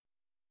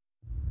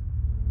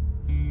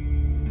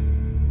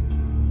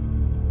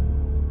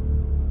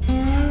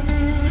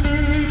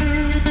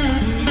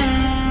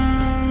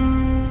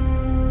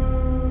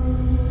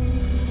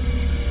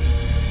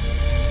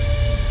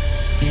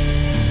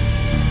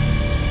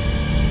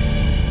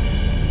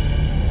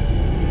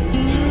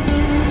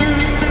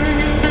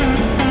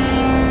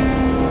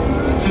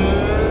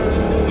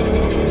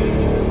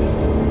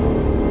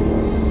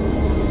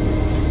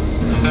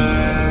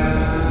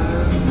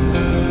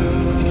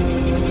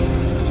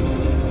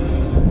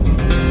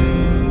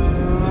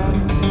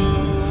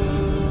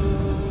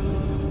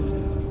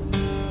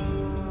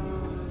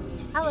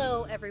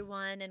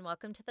everyone, and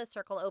welcome to The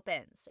Circle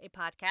Opens, a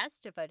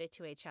podcast devoted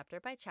to a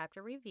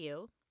chapter-by-chapter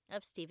review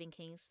of Stephen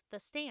King's The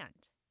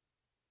Stand.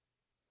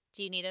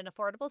 Do you need an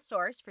affordable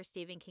source for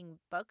Stephen King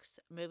books,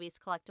 movies,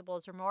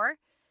 collectibles, or more?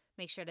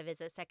 Make sure to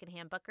visit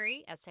Secondhand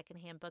Bookery at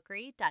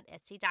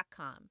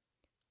secondhandbookery.etsy.com.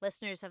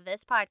 Listeners of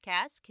this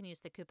podcast can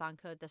use the coupon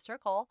code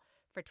THECIRCLE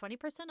for 20%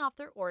 off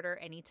their order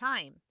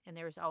anytime, and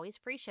there is always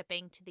free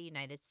shipping to the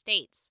United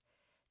States.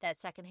 That's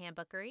Secondhand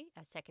Bookery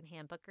at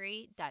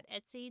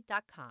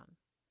secondhandbookery.etsy.com.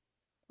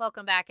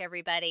 Welcome back,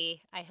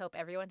 everybody. I hope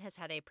everyone has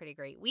had a pretty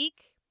great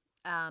week.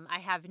 I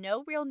have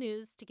no real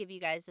news to give you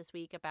guys this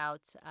week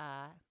about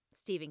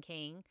Stephen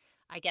King.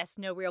 I guess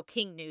no real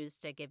King news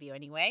to give you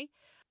anyway.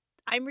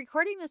 I'm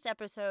recording this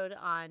episode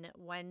on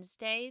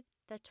Wednesday,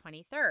 the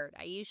 23rd.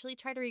 I usually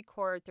try to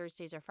record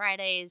Thursdays or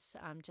Fridays,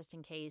 just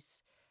in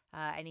case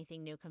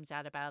anything new comes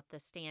out about the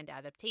Stand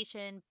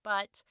adaptation.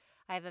 But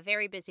I have a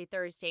very busy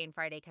Thursday and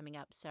Friday coming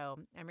up, so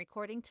I'm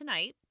recording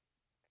tonight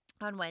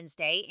on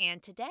Wednesday.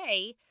 And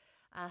today,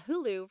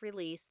 Hulu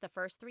released the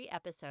first 3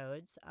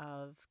 episodes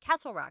of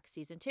Castle Rock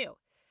Season 2.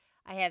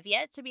 I have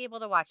yet to be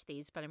able to watch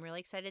these, but I'm really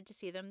excited to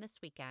see them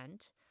this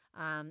weekend.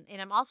 And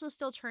I'm also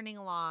still churning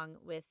along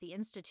with The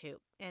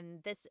Institute.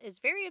 And this is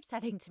very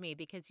upsetting to me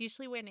because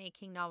usually when a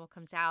King novel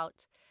comes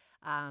out,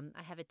 I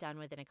have it done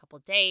within a couple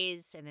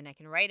days, and then I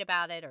can write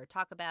about it or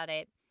talk about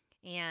it.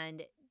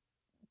 And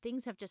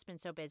things have just been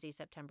so busy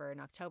September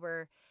and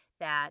October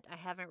that I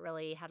haven't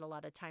really had a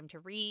lot of time to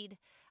read.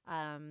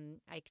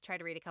 I try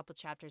to read a couple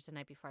chapters the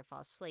night before I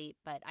fall asleep,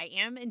 but I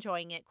am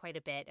enjoying it quite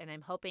a bit, and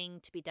I'm hoping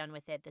to be done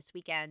with it this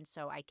weekend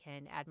so I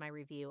can add my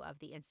review of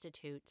The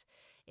Institute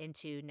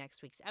into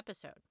next week's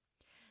episode.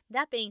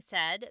 That being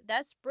said,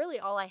 that's really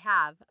all I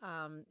have.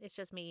 It's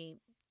just me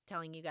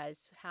telling you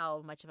guys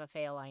how much of a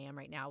fail I am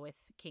right now with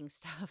King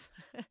stuff.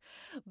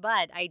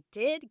 But I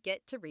did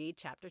get to read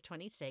chapter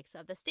 26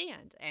 of The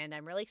Stand, and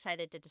I'm really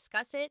excited to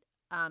discuss it.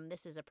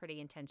 This is a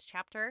pretty intense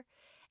chapter,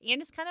 and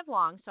it's kind of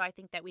long, so I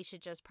think that we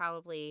should just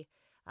probably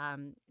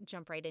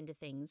jump right into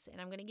things.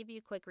 And I'm going to give you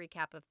a quick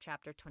recap of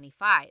chapter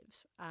 25.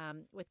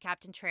 With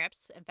Captain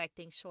Trips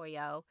infecting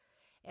Shoyo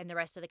and the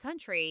rest of the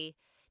country,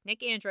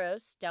 Nick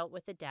Andros dealt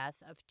with the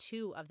death of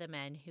 2 of the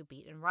men who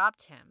beat and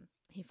robbed him.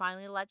 He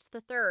finally lets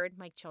the third,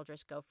 Mike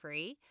Childress, go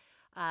free.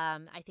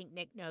 I think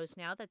Nick knows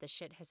now that the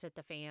shit has hit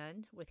the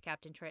fan with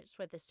Captain Trips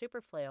with the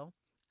super flu.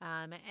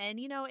 And,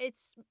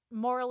 it's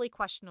morally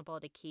questionable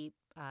to keep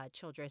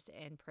Childress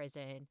in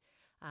prison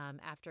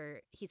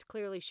after he's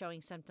clearly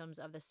showing symptoms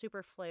of the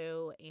super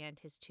flu, and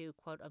his 2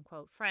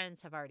 quote-unquote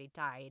friends have already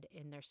died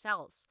in their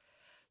cells.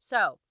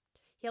 So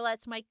he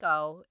lets Mike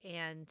go,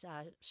 and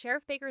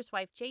Sheriff Baker's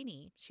wife,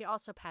 Janie, she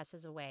also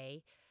passes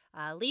away,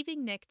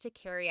 leaving Nick to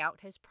carry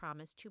out his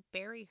promise to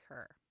bury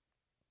her.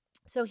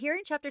 So here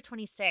in chapter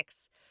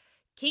 26,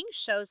 King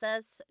shows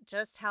us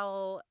just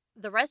how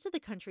the rest of the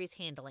country is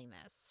handling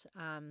this.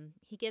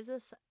 He gives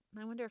us,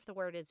 I wonder if the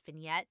word is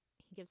vignette.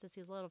 He gives us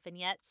these little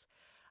vignettes,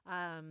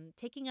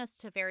 taking us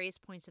to various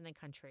points in the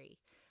country.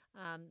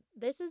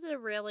 This is a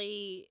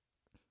really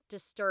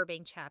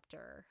disturbing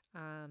chapter.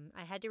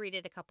 I had to read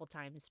it a couple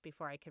times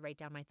before I could write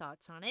down my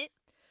thoughts on it.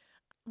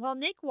 While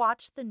Nick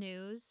watched the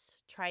news,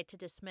 tried to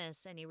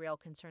dismiss any real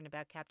concern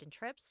about Captain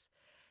Trips,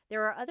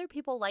 there are other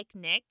people like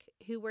Nick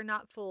who were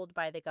not fooled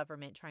by the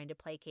government trying to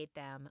placate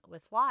them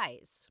with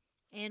lies.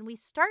 And we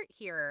start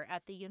here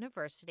at the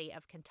University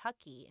of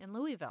Kentucky in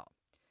Louisville.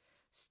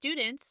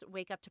 Students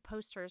wake up to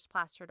posters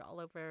plastered all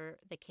over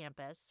the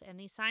campus, and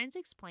these signs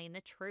explain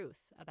the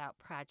truth about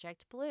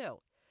Project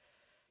Blue.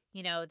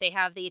 They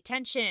have the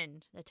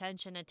attention.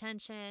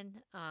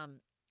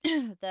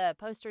 The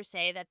posters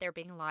say that they're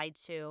being lied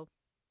to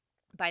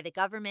by the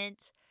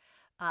government,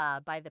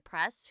 by the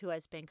press, who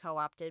has been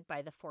co-opted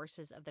by the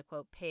forces of the,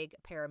 quote, pig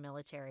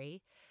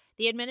paramilitary.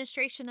 The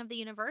administration of the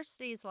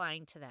university is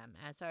lying to them,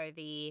 as are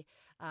the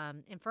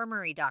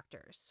infirmary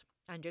doctors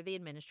under the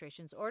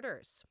administration's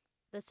orders.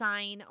 The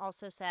sign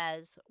also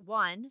says,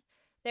 1,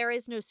 there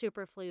is no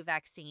superflu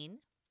vaccine.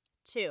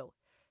 2,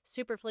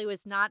 superflu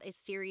is not a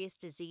serious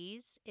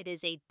disease. It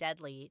is a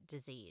deadly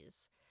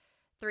disease.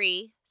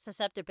 3,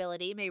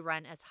 susceptibility may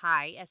run as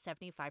high as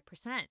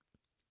 75%.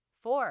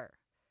 4,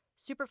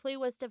 superflu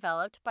was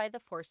developed by the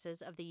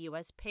forces of the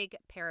U.S. pig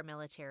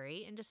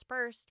paramilitary and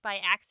dispersed by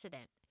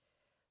accident.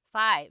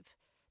 5,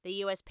 the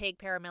U.S. pig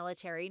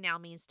paramilitary now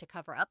means to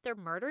cover up their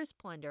murderous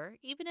plunder,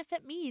 even if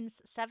it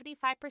means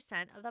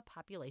 75% of the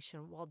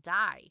population will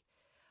die.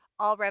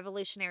 All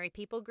revolutionary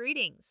people,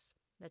 greetings.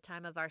 The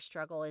time of our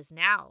struggle is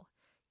now.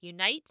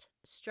 Unite,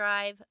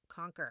 strive,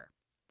 conquer.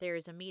 There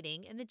is a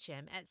meeting in the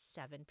gym at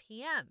 7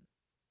 p.m.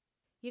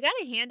 You got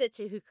to hand it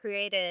to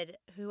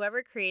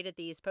whoever created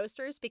these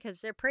posters,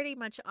 because they're pretty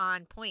much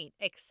on point,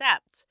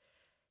 except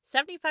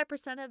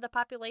 75% of the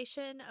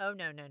population. Oh,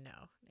 no.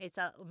 It's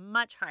a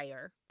much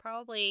higher.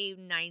 Probably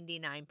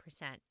 99%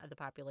 of the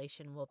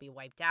population will be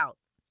wiped out.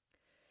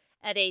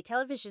 At a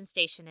television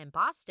station in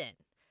Boston,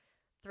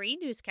 3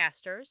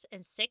 newscasters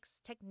and 6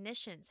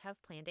 technicians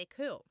have planned a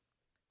coup.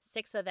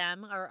 6 of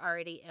them are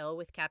already ill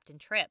with Captain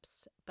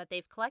Trips, but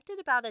they've collected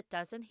about a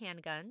dozen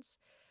handguns.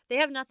 They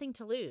have nothing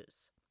to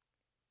lose.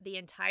 The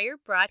entire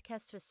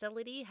broadcast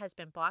facility has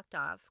been blocked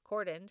off,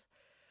 cordoned,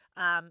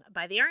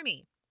 by the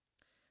Army.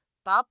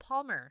 Bob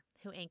Palmer,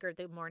 who anchored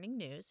the morning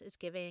news, is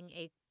giving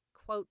a,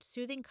 quote,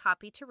 soothing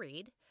copy to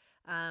read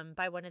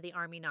by one of the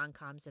Army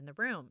non-coms in the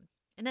room.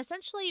 And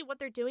essentially what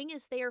they're doing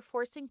is they are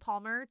forcing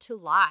Palmer to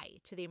lie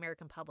to the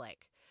American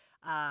public,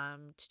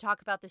 to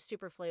talk about the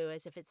super flu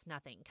as if it's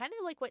nothing. Kind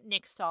of like what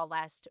Nick saw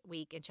last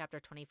week in chapter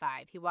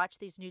 25. He watched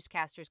these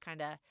newscasters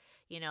kind of,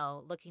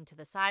 looking to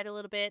the side a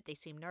little bit. They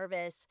seem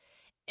nervous.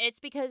 It's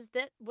because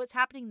what's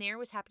happening there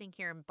was happening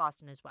here in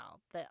Boston as well.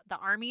 The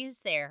Army is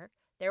there.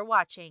 They're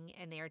watching,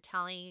 and they are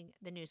telling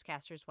the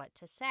newscasters what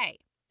to say.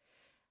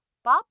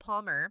 Bob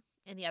Palmer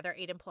and the other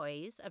 8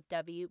 employees of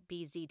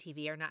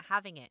WBZ-TV are not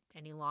having it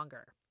any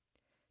longer.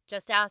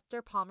 Just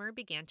after Palmer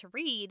began to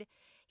read,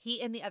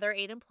 he and the other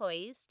 8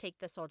 employees take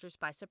the soldiers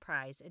by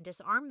surprise and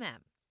disarm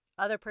them.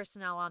 Other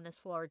personnel on this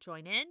floor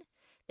join in.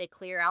 They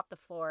clear out the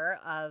floor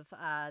of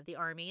the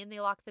Army, and they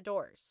lock the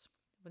doors.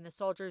 When the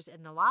soldiers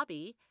in the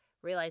lobby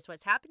realize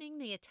what's happening,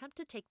 they attempt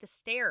to take the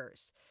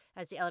stairs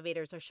as the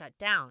elevators are shut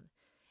down.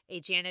 A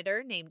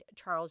janitor named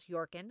Charles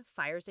Yorkin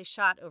fires a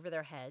shot over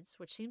their heads,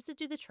 which seems to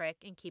do the trick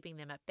in keeping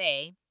them at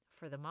bay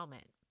for the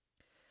moment.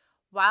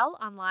 While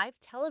on live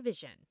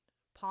television,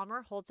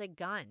 Palmer holds a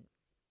gun,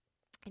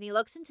 and he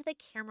looks into the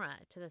camera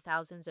to the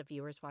thousands of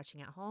viewers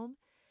watching at home,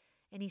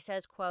 and he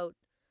says, quote,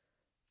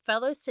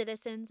 "Fellow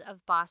citizens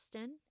of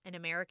Boston and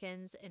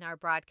Americans in our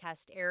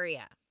broadcast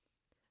area,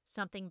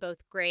 something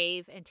both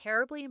grave and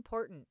terribly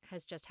important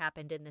has just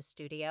happened in this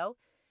studio,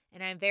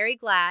 and I'm very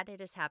glad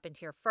it has happened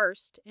here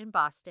first in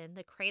Boston,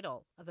 the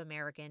cradle of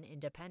American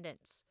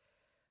independence.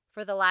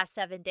 For the last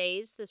 7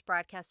 days, this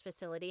broadcast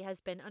facility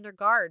has been under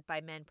guard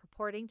by men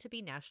purporting to be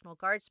National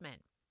Guardsmen.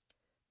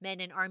 Men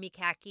in Army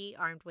khaki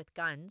armed with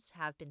guns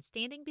have been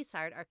standing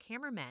beside our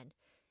cameramen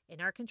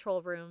in our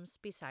control rooms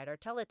beside our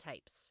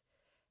teletypes.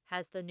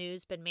 Has the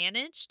news been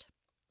managed?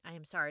 I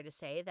am sorry to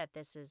say that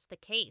this is the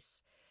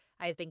case.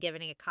 I have been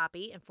given a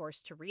copy and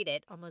forced to read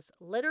it, almost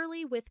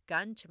literally with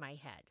gun to my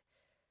head.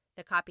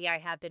 The copy I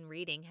have been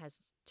reading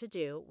has to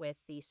do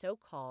with the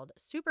so-called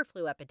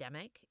superflu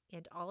epidemic,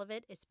 and all of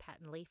it is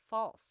patently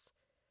false.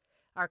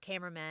 Our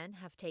cameramen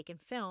have taken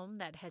film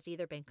that has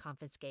either been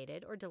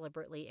confiscated or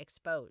deliberately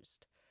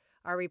exposed.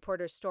 Our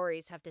reporters'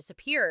 stories have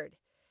disappeared.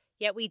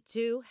 Yet we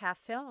do have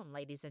film,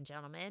 ladies and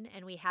gentlemen,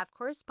 and we have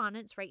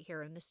correspondents right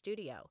here in the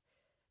studio.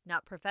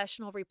 Not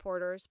professional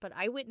reporters, but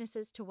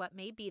eyewitnesses to what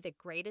may be the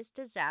greatest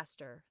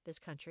disaster this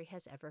country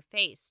has ever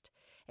faced.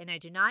 And I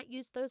do not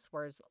use those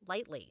words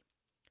lightly.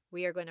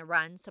 We are going to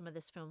run some of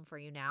this film for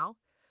you now.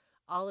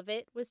 All of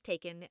it was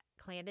taken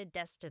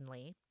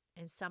clandestinely,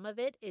 and some of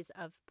it is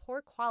of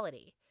poor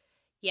quality.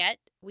 Yet,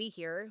 we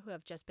here who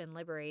have just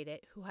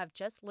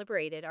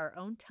liberated our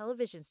own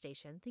television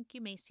station think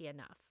you may see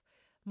enough.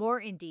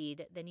 More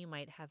indeed than you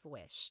might have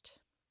wished."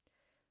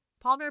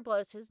 Palmer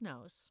blows his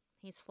nose.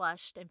 He's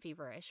flushed and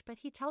feverish, but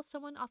he tells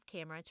someone off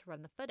camera to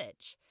run the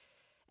footage.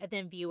 And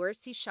then viewers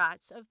see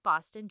shots of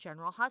Boston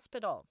General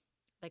Hospital,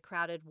 the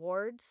crowded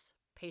wards,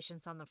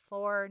 patients on the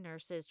floor,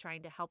 nurses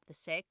trying to help the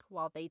sick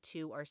while they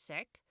too are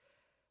sick.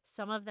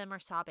 Some of them are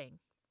sobbing.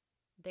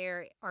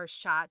 There are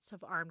shots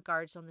of armed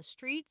guards on the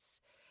streets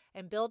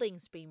and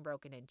buildings being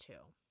broken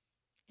into.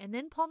 And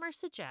then Palmer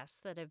suggests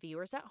that if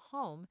viewers at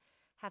home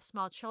have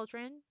small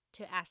children,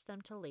 to ask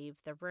them to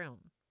leave the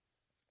room.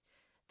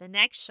 The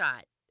next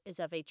shot is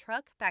of a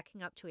truck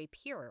backing up to a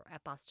pier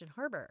at Boston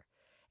Harbor,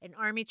 an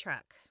Army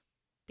truck.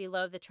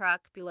 Below the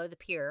truck, below the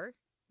pier,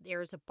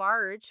 there is a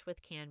barge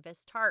with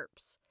canvas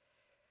tarps.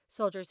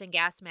 Soldiers in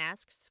gas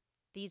masks.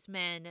 These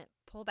men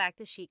pull back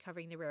the sheet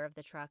covering the rear of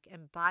the truck,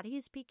 and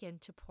bodies begin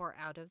to pour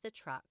out of the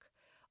truck,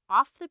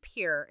 off the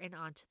pier and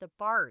onto the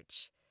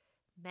barge.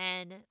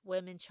 Men,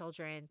 women,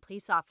 children,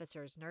 police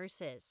officers,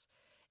 nurses.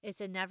 It's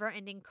a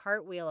never-ending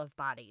cartwheel of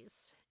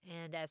bodies.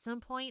 And at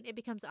some point, it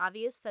becomes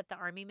obvious that the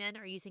Army men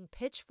are using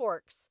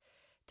pitchforks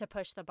to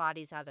push the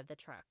bodies out of the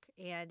truck.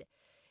 And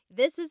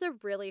this is a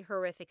really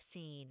horrific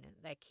scene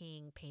that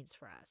King paints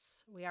for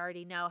us. We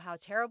already know how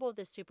terrible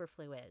this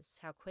superflu is,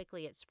 how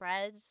quickly it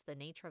spreads, the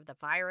nature of the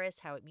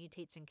virus, how it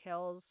mutates and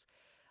kills.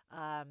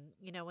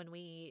 When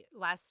we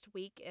last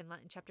week in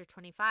chapter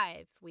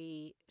 25,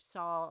 we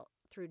saw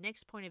through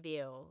Nick's point of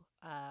view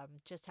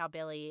just how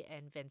Billy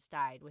and Vince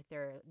died with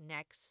their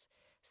necks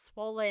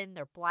swollen,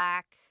 they're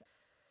black.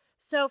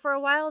 So for a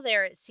while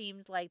there, it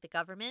seemed like the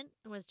government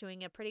was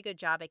doing a pretty good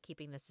job at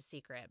keeping this a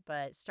secret.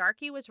 But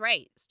Starkey was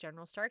right.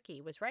 General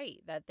Starkey was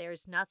right that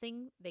there's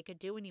nothing they could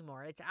do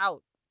anymore. It's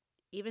out.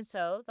 Even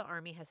so, the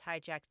Army has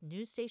hijacked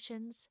news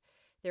stations.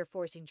 They're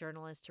forcing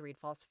journalists to read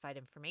falsified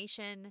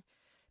information.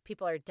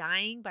 People are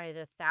dying by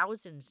the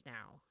thousands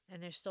now,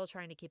 and they're still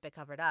trying to keep it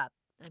covered up.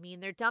 I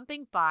mean, they're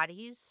dumping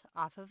bodies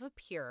off of a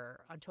pier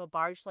onto a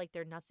barge like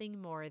they're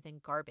nothing more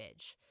than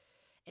garbage.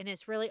 And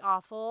it's really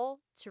awful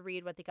to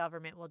read what the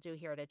government will do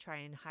here to try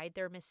and hide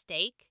their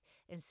mistake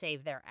and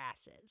save their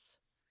asses.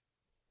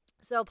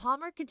 So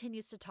Palmer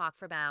continues to talk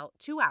for about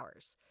 2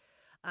 hours.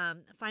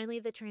 Finally,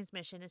 the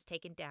transmission is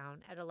taken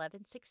down at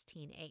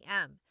 11:16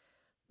 a.m.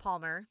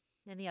 Palmer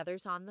and the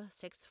others on the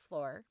 6th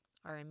floor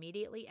are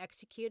immediately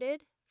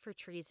executed for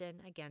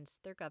treason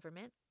against their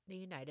government, the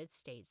United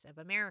States of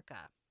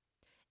America.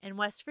 In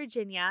West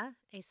Virginia,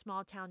 a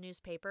small town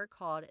newspaper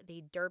called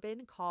the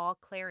Durban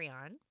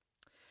Call-Clarion.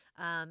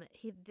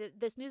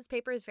 This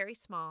newspaper is very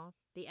small.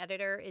 The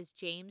editor is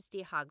James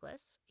D.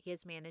 Hoglas. He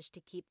has managed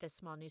to keep this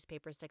small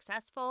newspaper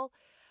successful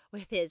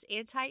with his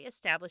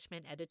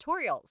anti-establishment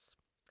editorials.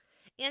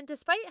 And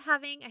despite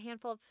having a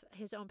handful of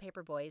his own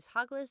paper boys,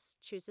 Hoglas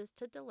chooses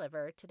to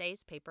deliver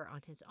today's paper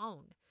on his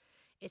own.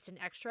 It's an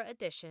extra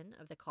edition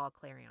of the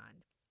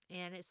Call-Clarion.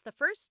 And it's the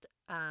first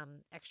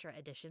extra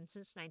edition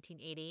since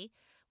 1980,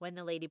 when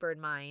the Ladybird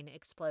mine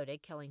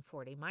exploded, killing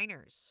 40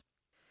 miners.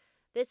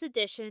 This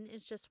edition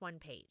is just one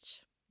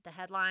page. The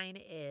headline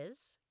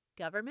is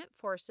Government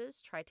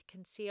Forces Try to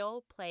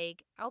Conceal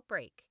Plague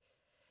Outbreak.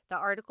 The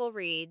article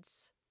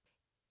reads,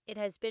 it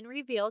has been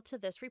revealed to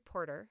this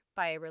reporter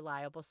by a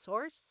reliable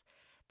source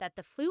that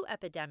the flu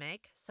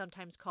epidemic,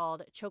 sometimes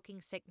called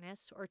choking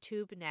sickness or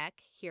tube neck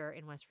here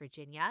in West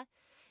Virginia,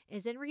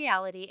 is in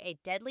reality a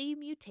deadly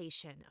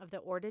mutation of the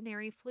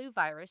ordinary flu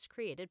virus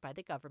created by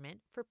the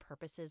government for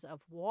purposes of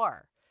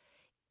war,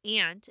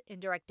 and in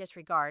direct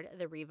disregard of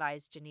the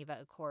revised Geneva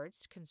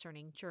Accords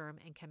concerning germ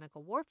and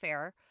chemical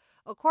warfare,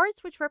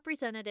 accords which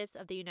representatives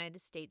of the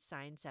United States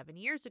signed 7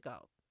 years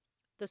ago.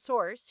 The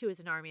source, who is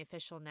an Army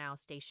official now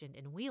stationed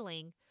in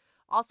Wheeling,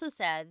 also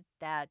said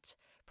that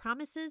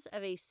promises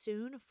of a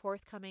soon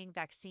forthcoming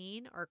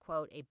vaccine are,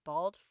 quote, a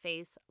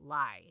bald-faced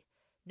lie.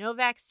 No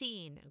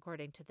vaccine,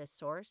 according to this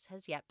source,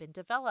 has yet been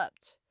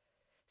developed.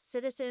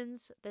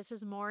 Citizens, this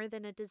is more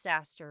than a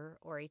disaster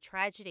or a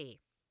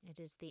tragedy. It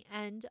is the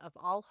end of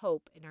all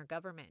hope in our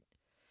government.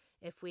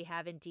 If we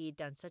have indeed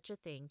done such a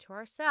thing to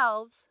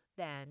ourselves,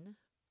 then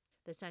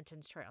the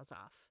sentence trails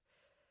off.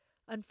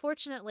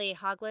 Unfortunately,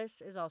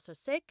 Hoglas is also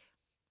sick.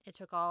 It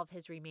took all of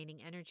his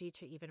remaining energy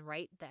to even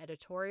write the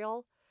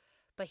editorial,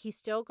 but he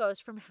still goes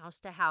from house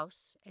to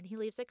house, and he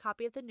leaves a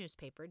copy of the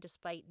newspaper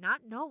despite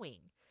not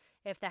knowing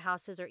if the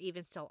houses are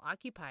even still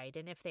occupied,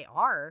 and if they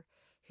are,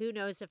 who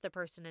knows if the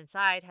person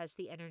inside has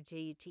the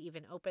energy to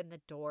even open the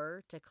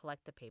door to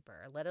collect the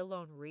paper, let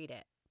alone read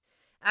it.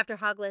 After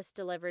Hoglas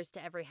delivers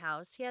to every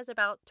house, he has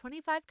about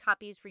 25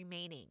 copies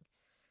remaining.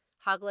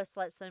 Hoglas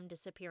lets them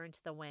disappear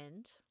into the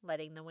wind,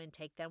 letting the wind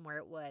take them where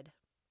it would.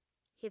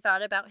 He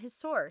thought about his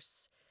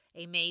source,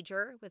 a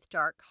major with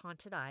dark,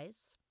 haunted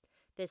eyes.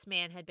 This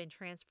man had been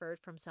transferred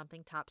from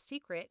something top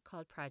secret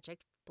called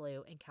Project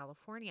Blue in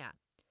California.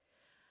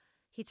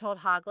 He told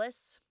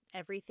Hoglas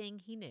everything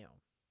he knew.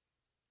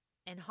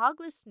 And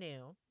Hoglas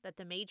knew that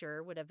the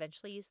major would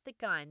eventually use the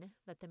gun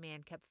that the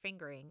man kept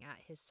fingering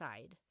at his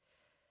side.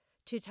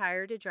 Too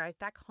tired to drive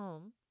back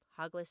home,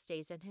 Hoglas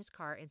stays in his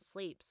car and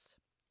sleeps.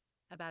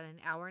 About an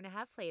hour and a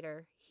half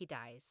later, he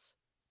dies.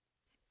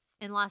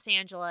 In Los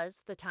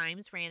Angeles, the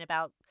Times ran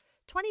about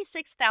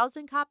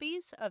 26,000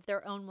 copies of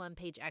their own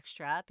one-page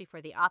extra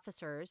before the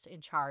officers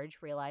in charge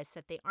realized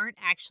that they aren't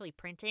actually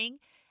printing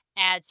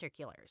ad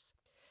circulars,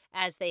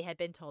 as they had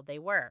been told they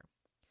were.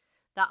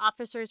 The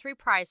officers'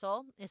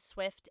 reprisal is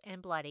swift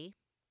and bloody.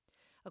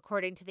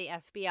 According to the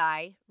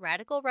FBI,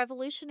 radical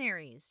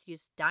revolutionaries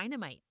used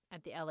dynamite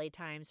at the LA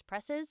Times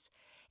presses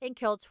and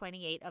killed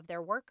 28 of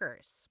their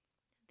workers.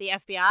 The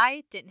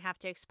FBI didn't have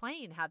to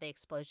explain how the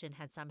explosion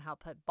had somehow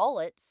put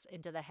bullets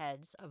into the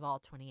heads of all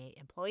 28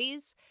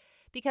 employees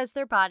because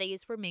their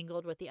bodies were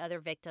mingled with the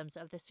other victims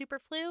of the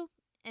superflu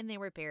and they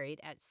were buried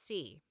at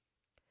sea.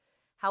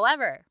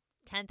 However,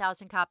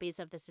 10,000 copies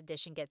of this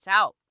edition gets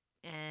out,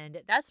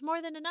 and that's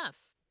more than enough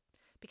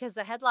because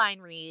the headline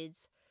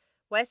reads,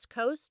 West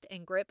Coast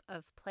in grip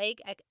of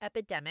plague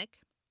epidemic,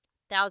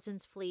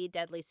 thousands flee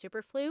deadly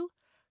superflu,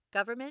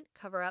 government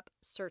cover-up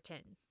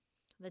certain.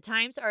 The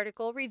Times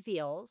article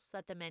reveals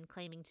that the men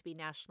claiming to be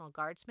National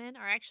Guardsmen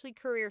are actually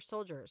career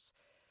soldiers.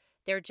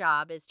 Their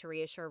job is to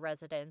reassure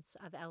residents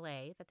of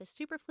LA that the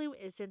superflu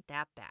isn't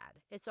that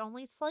bad. It's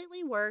only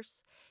slightly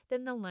worse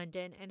than the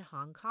London and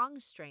Hong Kong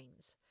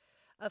strains.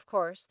 Of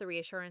course, the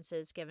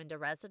reassurances given to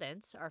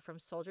residents are from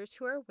soldiers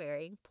who are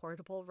wearing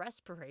portable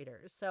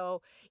respirators.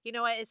 So, you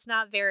know what? It's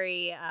not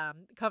very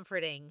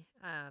comforting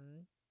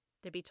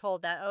to be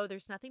told that, oh,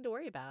 there's nothing to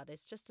worry about.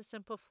 It's just a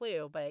simple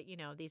flu. But,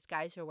 these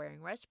guys are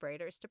wearing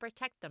respirators to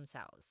protect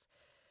themselves.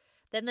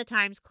 Then the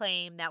Times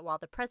claim that while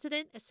the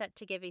president is set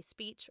to give a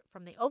speech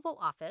from the Oval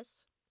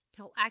Office,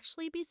 he'll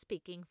actually be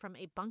speaking from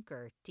a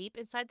bunker deep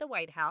inside the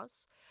White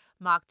House,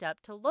 mocked up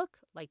to look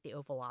like the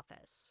Oval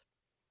Office.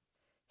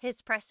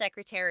 His press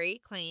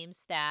secretary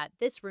claims that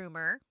this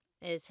rumor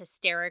is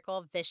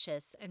hysterical,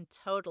 vicious, and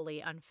totally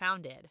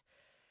unfounded.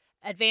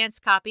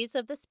 Advanced copies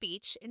of the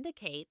speech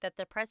indicate that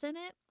the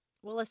president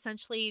will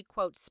essentially,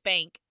 quote,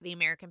 spank the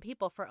American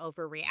people for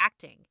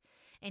overreacting.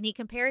 And he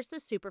compares the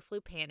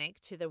superflu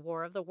panic to the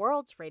War of the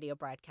Worlds radio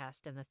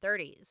broadcast in the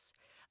 30s.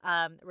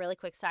 Really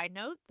quick side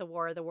note, the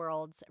War of the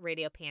Worlds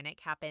radio panic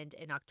happened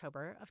in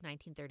October of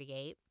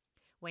 1938,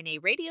 when a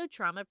radio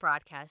drama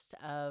broadcast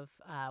of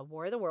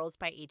War of the Worlds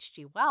by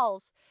H.G.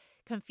 Wells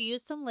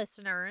confused some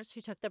listeners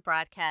who took the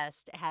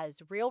broadcast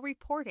as real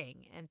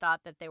reporting and thought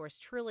that there was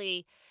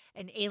truly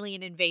an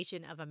alien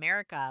invasion of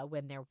America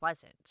when there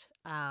wasn't.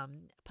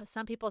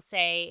 Some people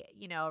say,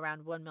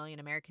 around 1 million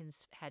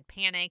Americans had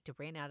panicked,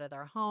 ran out of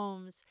their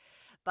homes,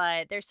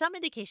 but there's some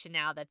indication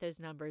now that those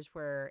numbers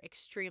were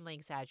extremely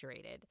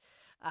exaggerated.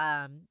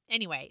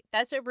 Anyway,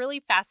 that's a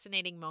really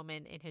fascinating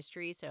moment in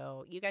history,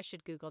 so you guys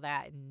should Google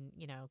that and,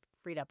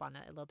 read up on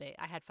it a little bit.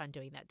 I had fun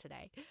doing that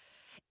today.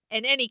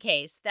 In any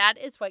case, that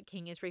is what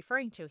King is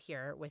referring to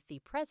here with the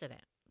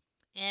president.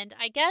 And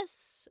I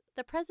guess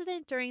the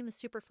president during the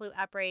superflu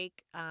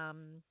outbreak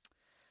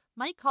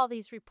might call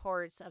these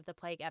reports of the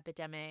plague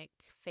epidemic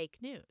fake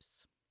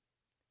news.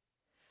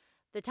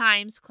 The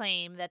Times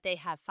claim that they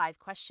have 5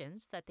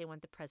 questions that they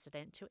want the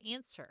president to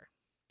answer.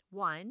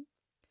 1.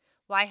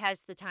 Why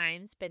has the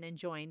Times been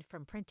enjoined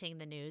from printing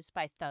the news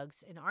by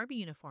thugs in army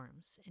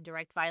uniforms, in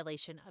direct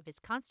violation of his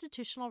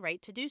constitutional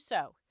right to do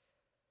so?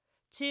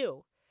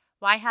 2.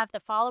 Why have the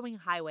following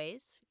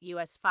highways,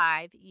 US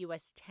 5,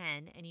 US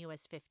 10, and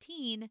US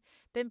 15,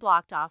 been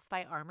blocked off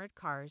by armored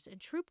cars and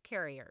troop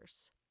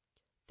carriers?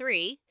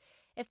 3.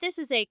 If this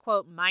is a,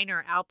 quote,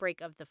 minor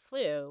outbreak of the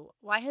flu,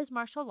 why has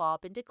martial law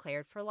been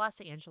declared for Los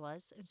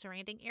Angeles and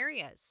surrounding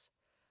areas?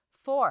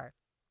 4.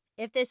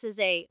 If this is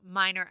a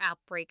minor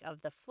outbreak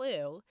of the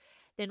flu,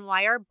 then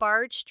why are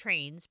barge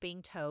trains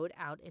being towed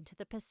out into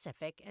the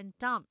Pacific and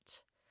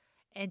dumped?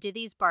 And do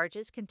these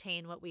barges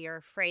contain what we are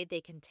afraid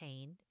they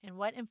contain, and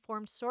what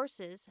informed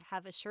sources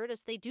have assured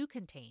us they do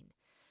contain?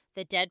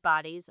 The dead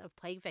bodies of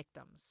plague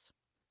victims.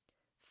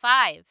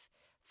 5.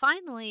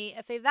 Finally,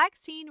 if a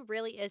vaccine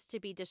really is to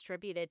be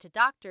distributed to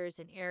doctors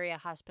in area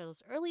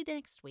hospitals early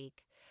next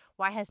week,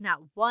 why has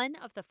not one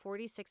of the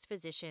 46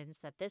 physicians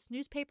that this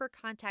newspaper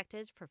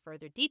contacted for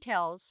further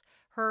details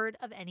heard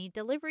of any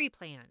delivery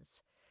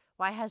plans?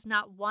 Why has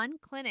not one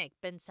clinic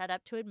been set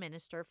up to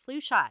administer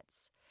flu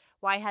shots?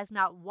 Why has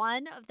not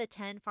one of the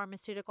 10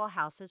 pharmaceutical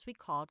houses we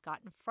called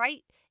gotten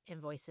fright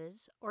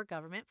invoices or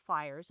government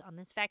flyers on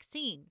this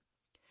vaccine?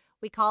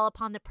 We call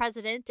upon the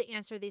president to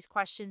answer these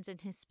questions in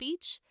his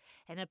speech,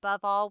 and above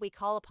all, we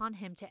call upon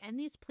him to end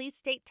these police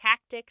state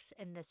tactics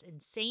and this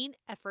insane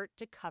effort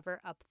to cover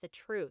up the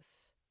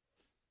truth.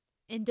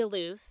 In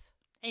Duluth,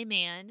 a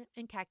man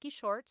in khaki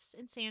shorts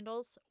and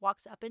sandals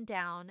walks up and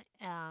down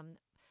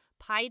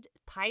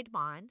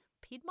Piedmont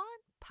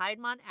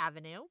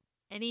Avenue,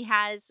 and he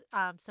has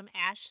some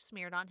ash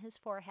smeared on his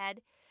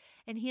forehead,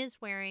 and he is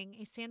wearing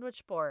a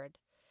sandwich board.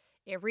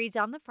 It reads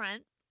on the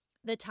front,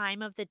 "The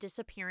time of the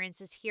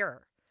disappearance is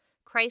here.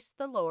 Christ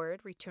the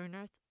Lord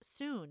returneth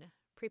soon.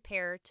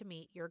 Prepare to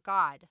meet your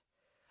God."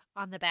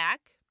 On the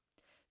back,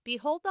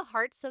 "Behold, the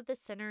hearts of the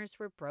sinners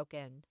were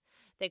broken.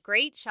 The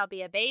great shall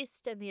be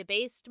abased, and the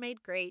abased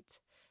made great.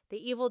 The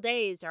evil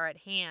days are at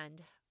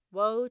hand.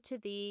 Woe to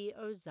thee,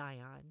 O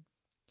Zion."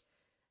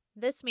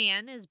 This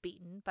man is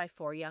beaten by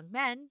 4 young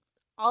men,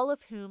 all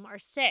of whom are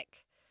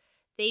sick.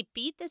 They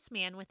beat this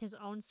man with his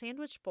own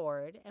sandwich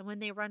board, and when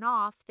they run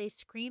off, they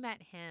scream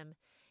at him,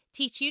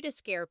 "Teach you to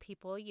scare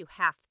people, you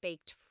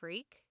half-baked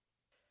freak."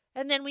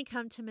 And then we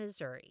come to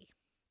Missouri.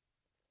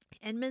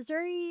 In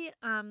Missouri,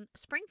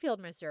 Springfield,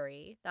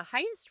 Missouri, the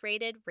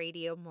highest-rated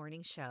radio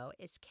morning show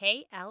is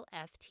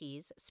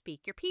KLFT's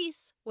Speak Your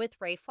Piece with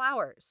Ray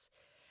Flowers.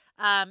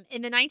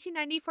 In the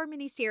 1994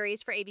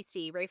 miniseries for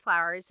ABC, Ray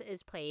Flowers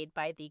is played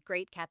by the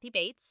great Kathy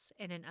Bates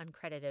in an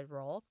uncredited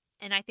role.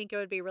 And I think it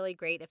would be really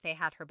great if they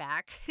had her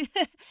back.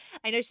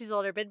 I know she's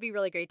older, but it'd be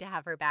really great to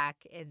have her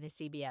back in the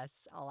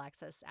CBS All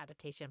Access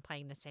adaptation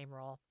playing the same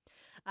role.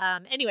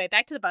 Anyway,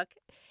 back to the book.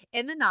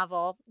 In the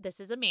novel,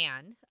 this is a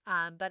man,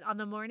 but on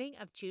the morning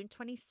of June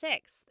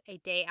 26th, a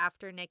day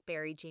after Nick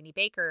buried Janie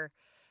Baker,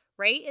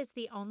 Ray is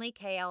the only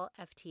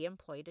KLFT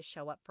employee to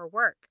show up for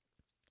work.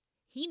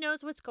 He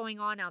knows what's going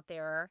on out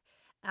there,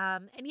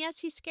 and yes,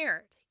 he's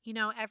scared.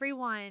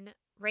 Everyone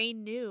Ray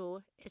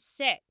knew is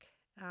sick.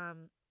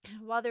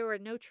 While there were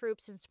no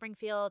troops in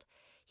Springfield,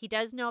 he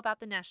does know about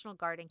the National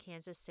Guard in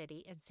Kansas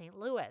City and St.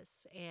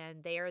 Louis,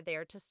 and they are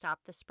there to stop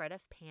the spread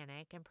of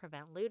panic and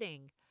prevent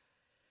looting.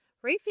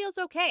 Ray feels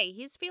okay.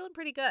 He's feeling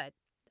pretty good,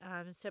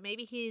 so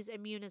maybe he's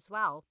immune as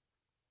well.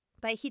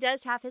 But he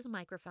does have his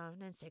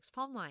microphone and 6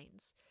 phone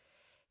lines.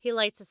 He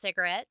lights a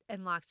cigarette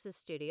and locks the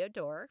studio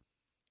door.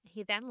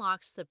 He then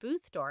locks the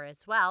booth door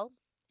as well,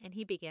 and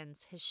he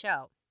begins his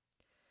show.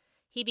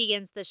 He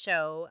begins the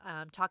show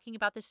talking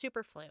about the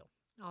superflu,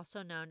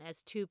 also known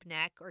as tube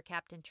neck or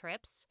Captain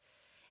Trips.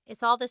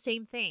 It's all the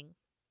same thing.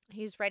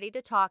 He's ready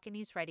to talk and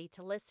he's ready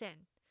to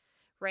listen.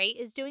 Ray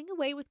is doing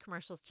away with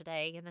commercials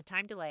today and the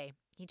time delay.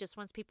 He just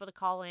wants people to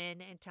call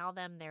in and tell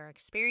them their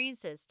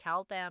experiences.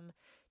 Tell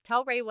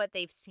Ray what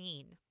they've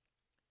seen.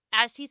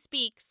 As he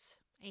speaks,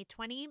 a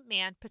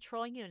 20-man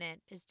patrol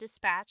unit is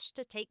dispatched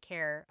to take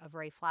care of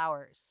Ray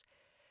Flowers.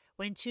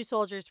 When 2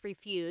 soldiers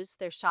refuse,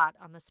 they're shot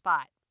on the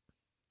spot.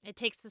 It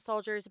takes the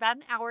soldiers about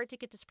an hour to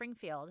get to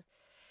Springfield,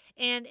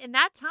 And in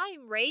that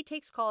time, Ray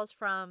takes calls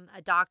from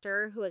a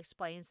doctor who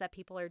explains that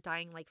people are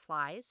dying like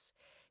flies,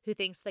 who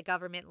thinks the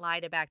government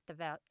lied about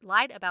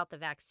the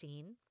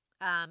vaccine.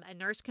 A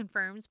nurse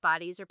confirms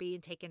bodies are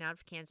being taken out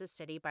of Kansas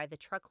City by the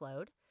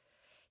truckload.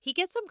 He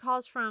gets some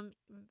calls from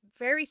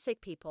very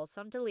sick people,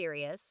 some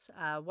delirious.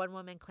 One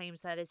woman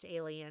claims that it's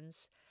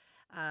aliens.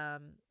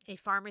 A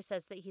farmer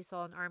says that he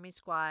saw an army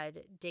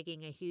squad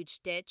digging a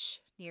huge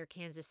ditch near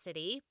Kansas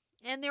City.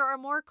 And there are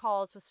more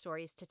calls with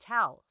stories to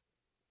tell.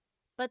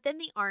 But then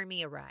the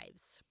army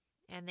arrives,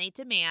 and they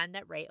demand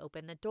that Ray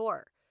open the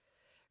door.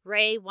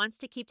 Ray wants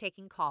to keep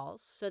taking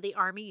calls, so the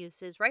army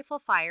uses rifle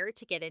fire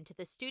to get into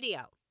the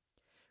studio.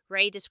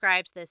 Ray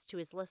describes this to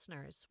his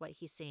listeners, what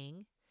he's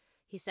seeing.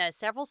 He says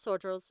several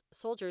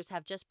soldiers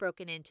have just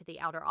broken into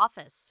the outer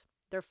office.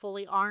 They're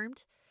fully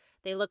armed.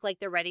 They look like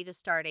they're ready to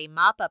start a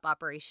mop-up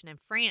operation in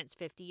France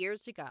 50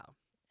 years ago,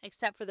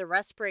 except for the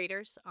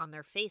respirators on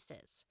their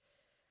faces.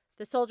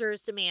 The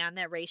soldiers demand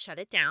that Ray shut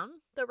it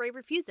down, but Ray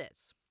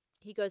refuses.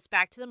 He goes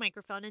back to the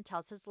microphone and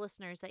tells his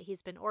listeners that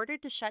he's been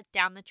ordered to shut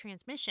down the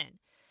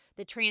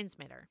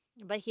transmitter,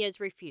 but he has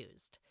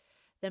refused.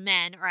 The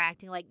men are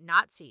acting like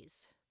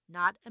Nazis,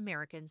 not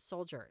American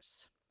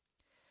soldiers.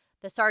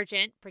 The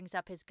sergeant brings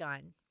up his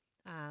gun,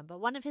 but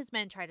one of his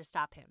men try to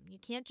stop him. You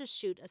can't just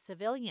shoot a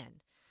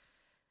civilian.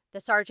 The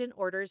sergeant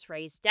orders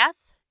Ray's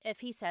death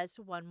if he says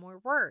one more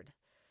word.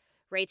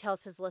 Ray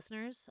tells his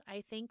listeners,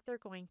 "I think they're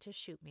going to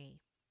shoot me,"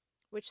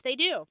 which they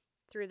do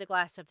through the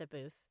glass of the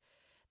booth.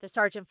 The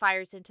sergeant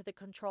fires into the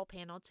control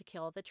panel to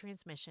kill the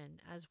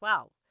transmission as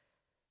well.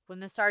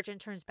 When the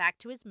sergeant turns back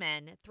to his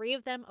men, 3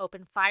 of them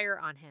open fire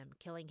on him,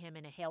 killing him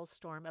in a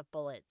hailstorm of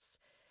bullets.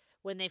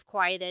 When they've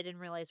quieted and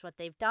realize what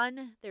they've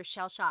done, they're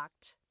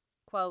shell-shocked.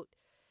 Quote,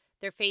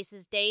 "Their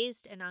faces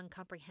dazed and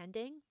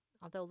uncomprehending,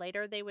 although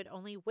later they would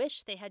only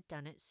wish they had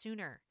done it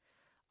sooner.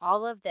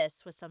 All of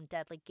this was some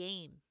deadly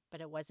game,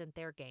 but it wasn't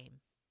their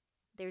game."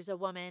 There's a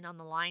woman on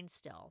the line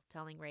still,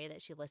 telling Ray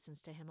that she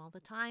listens to him all the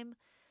time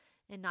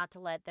and not to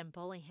let them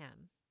bully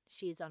him.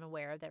 She's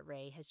unaware that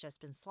Ray has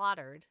just been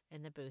slaughtered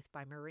in the booth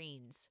by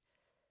Marines.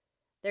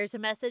 There's a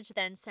message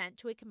then sent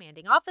to a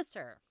commanding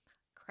officer,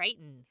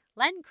 Creighton.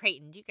 Len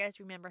Creighton, do you guys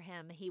remember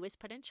him? He was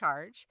put in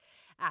charge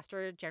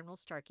after General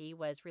Starkey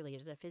was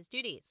relieved of his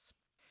duties.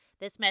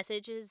 This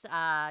message is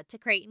to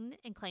Creighton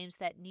and claims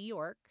that New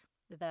York,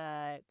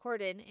 the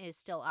cordon, is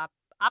still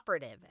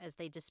operative as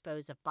they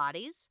dispose of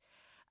bodies.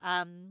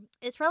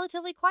 It's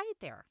relatively quiet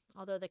there,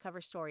 although the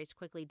cover story is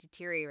quickly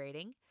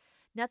deteriorating.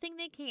 Nothing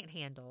they can't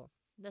handle.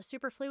 The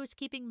superflu is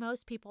keeping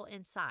most people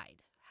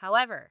inside.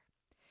 However,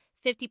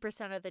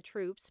 50% of the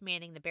troops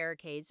manning the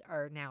barricades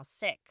are now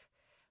sick.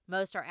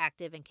 Most are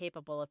active and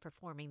capable of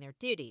performing their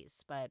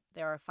duties, but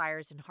there are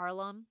fires in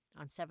Harlem,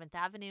 on 7th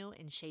Avenue,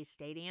 and Shea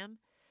Stadium.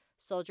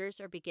 Soldiers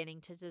are beginning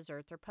to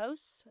desert their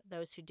posts.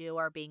 Those who do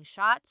are being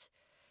shot.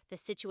 The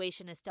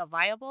situation is still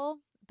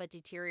viable, but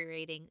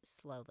deteriorating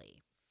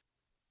slowly.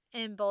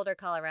 In Boulder,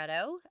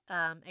 Colorado,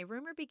 a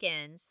rumor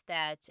begins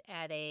that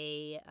at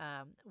a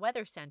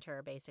weather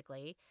center,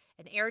 basically,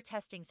 an air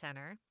testing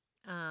center,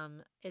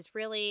 is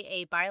really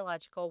a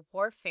biological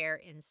warfare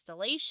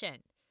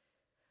installation.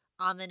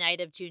 On the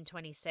night of June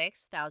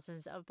 26,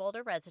 thousands of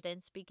Boulder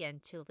residents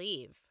begin to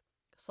leave.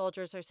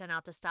 Soldiers are sent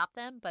out to stop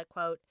them, but,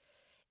 quote,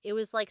 "It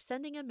was like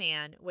sending a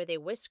man with a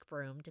whisk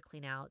broom to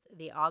clean out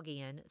the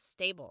Augean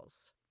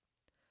stables."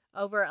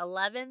 Over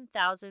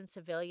 11,000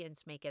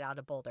 civilians make it out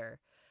of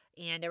Boulder.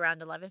 And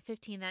around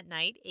 11:15 that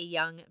night, a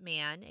young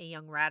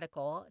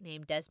radical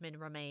named Desmond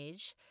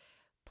Ramage,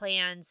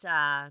 plants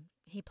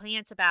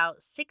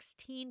about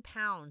 16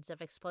 pounds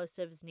of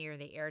explosives near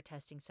the air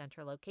testing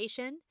center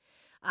location.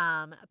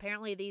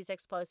 Apparently, these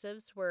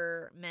explosives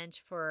were meant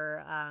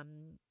for,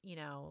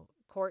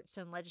 courts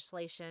and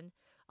legislation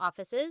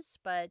offices,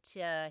 but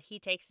he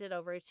takes it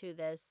over to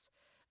this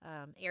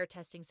air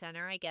testing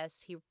center. I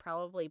guess he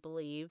probably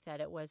believed that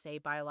it was a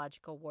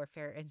biological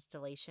warfare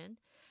installation.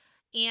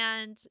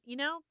 And,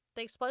 the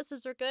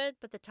explosives are good,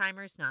 but the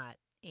timer's not.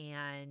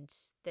 And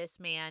this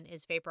man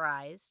is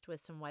vaporized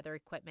with some weather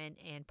equipment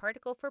and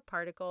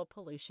particle-for-particle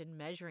pollution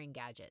measuring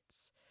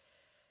gadgets.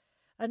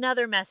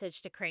 Another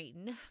message to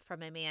Creighton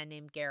from a man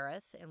named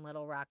Gareth in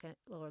Little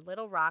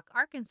Rock,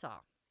 Arkansas.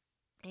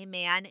 A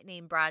man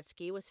named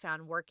Brodsky was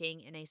found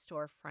working in a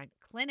storefront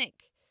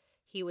clinic.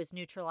 He was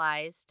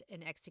neutralized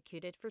and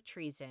executed for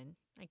treason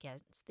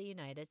against the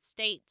United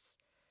States.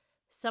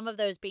 Some of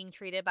those being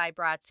treated by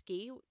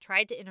Brodsky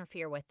tried to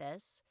interfere with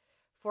this.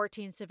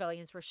 14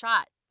 civilians were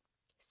shot.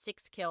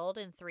 6 killed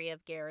and 3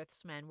 of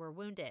Gareth's men were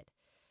wounded.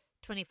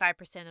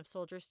 25% of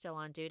soldiers still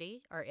on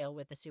duty are ill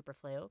with the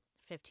superflu.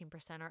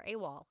 15% are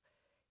AWOL.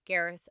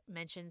 Gareth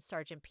mentions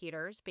Sergeant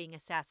Peters being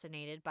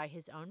assassinated by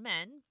his own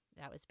men.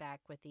 That was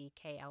back with the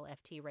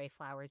KLFT Ray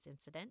Flowers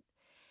incident.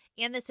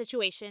 And the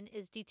situation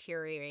is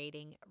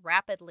deteriorating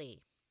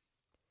rapidly.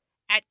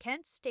 At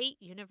Kent State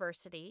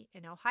University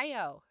in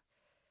Ohio,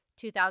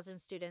 2,000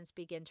 students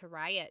begin to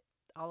riot,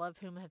 all of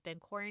whom have been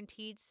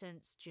quarantined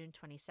since June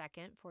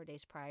 22nd, 4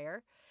 days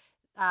prior.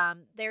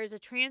 There's a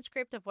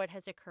transcript of what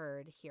has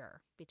occurred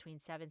here between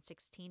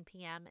 7:16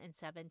 p.m. and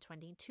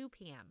 7:22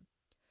 p.m.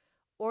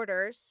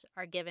 Orders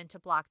are given to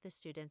block the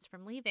students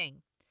from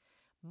leaving.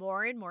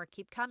 More and more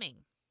keep coming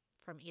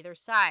from either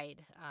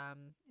side.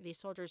 These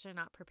soldiers are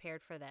not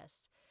prepared for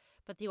this,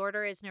 but the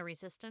order is no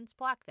resistance,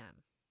 block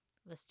them.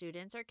 The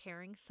students are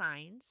carrying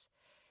signs.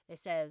 It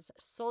says,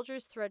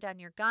 "Soldiers, throw down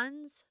your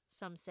guns."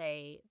 Some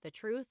say, "The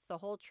truth, the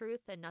whole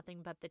truth, and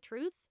nothing but the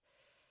truth."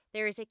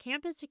 There is a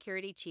campus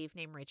security chief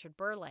named Richard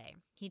Burley.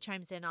 He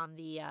chimes in on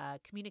the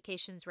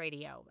communications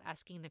radio,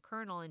 asking the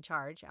colonel in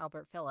charge,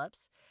 Albert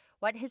Phillips,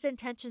 what his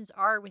intentions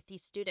are with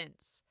these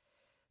students.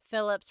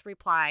 Phillips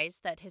replies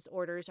that his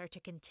orders are to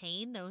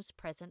contain those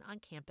present on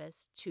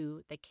campus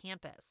to the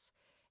campus.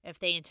 If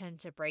they intend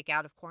to break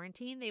out of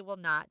quarantine, they will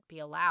not be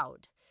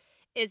allowed.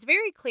 It's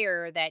very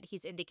clear that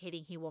he's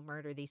indicating he will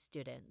murder these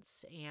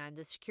students, and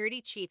the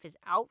security chief is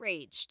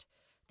outraged.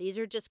 These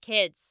are just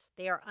kids.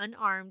 They are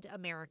unarmed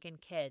American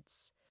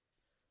kids.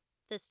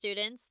 The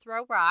students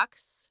throw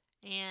rocks,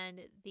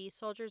 and the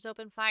soldiers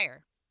open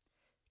fire.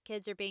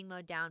 Kids are being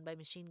mowed down by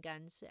machine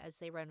guns as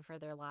they run for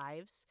their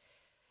lives.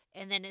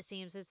 And then it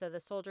seems as though the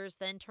soldiers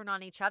then turn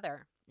on each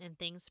other, and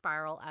things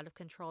spiral out of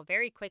control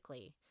very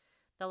quickly.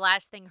 The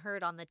last thing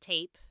heard on the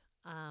tape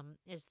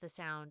is the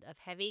sound of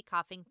heavy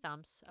coughing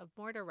thumps of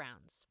mortar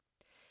rounds.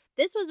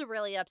 This was a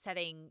really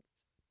upsetting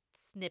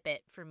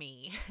snippet for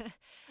me.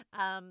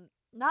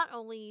 Not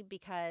only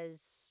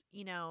because,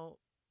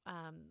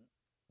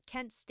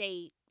 Kent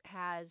State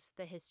has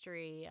the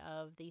history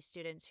of these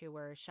students who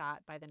were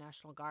shot by the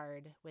National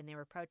Guard when they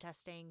were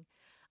protesting,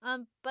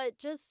 but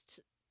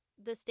just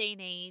this day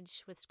and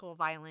age with school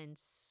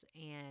violence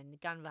and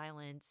gun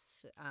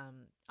violence.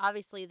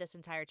 Obviously, this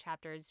entire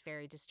chapter is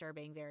very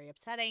disturbing, very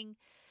upsetting,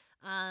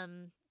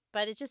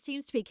 but it just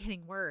seems to be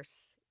getting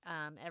worse.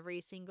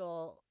 Every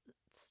single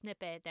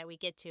snippet that we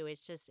get to,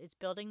 it's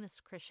building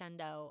this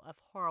crescendo of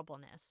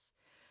horribleness.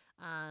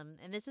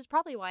 And this is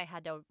probably why I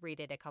had to read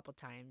it a couple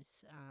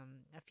times.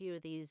 A few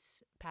of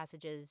these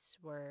passages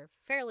were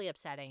fairly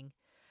upsetting.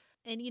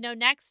 And,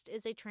 next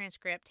is a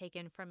transcript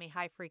taken from a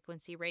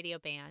high-frequency radio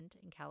band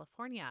in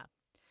California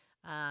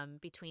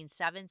between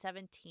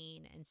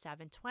 7:17 and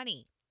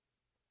 7:20.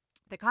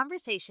 The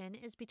conversation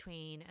is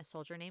between a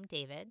soldier named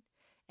David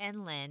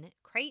and Lynn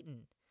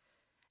Creighton.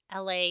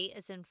 LA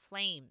is in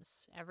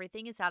flames.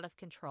 Everything is out of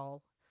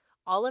control.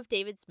 All of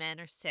David's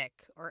men are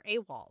sick or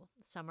AWOL.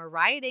 Some are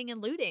rioting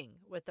and looting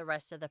with the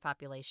rest of the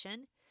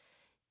population.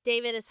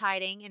 David is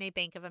hiding in a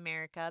Bank of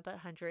America, but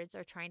hundreds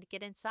are trying to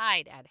get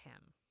inside at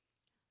him.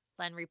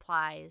 Len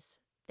replies,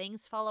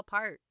 "Things fall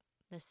apart.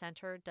 The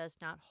center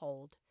does not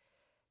hold."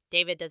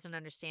 David doesn't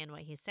understand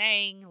what he's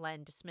saying.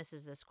 Len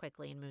dismisses this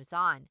quickly and moves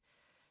on.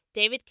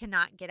 David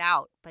cannot get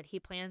out, but he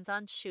plans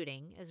on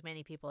shooting as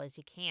many people as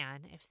he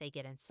can if they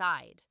get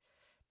inside.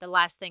 The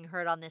last thing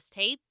heard on this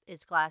tape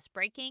is glass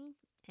breaking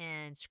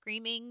and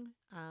screaming,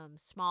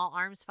 small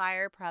arms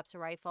fire, perhaps a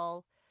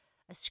rifle,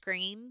 a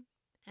scream,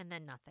 and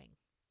then nothing.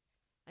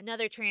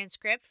 Another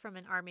transcript from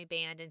an Army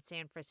band in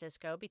San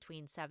Francisco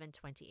between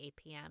 7:28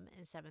 p.m.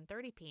 and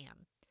 7:30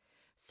 p.m.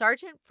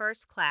 Sergeant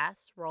First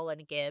Class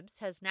Roland Gibbs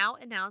has now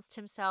announced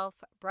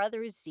himself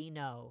Brother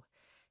Zeno.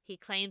 He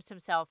claims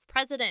himself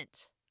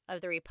president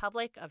of the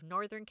Republic of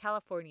Northern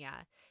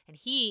California, and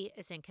he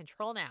is in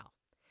control now.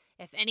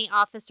 If any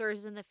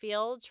officers in the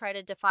field try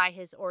to defy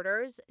his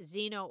orders,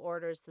 Zeno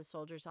orders the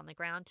soldiers on the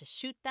ground to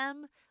shoot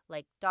them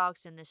like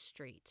dogs in the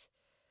street.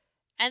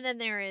 And then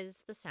there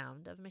is the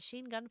sound of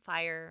machine gun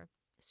fire,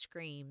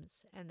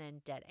 screams, and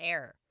then dead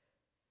air.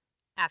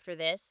 After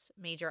this,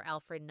 Major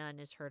Alfred Nunn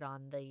is heard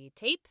on the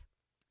tape.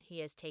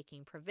 He is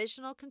taking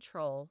provisional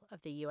control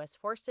of the U.S.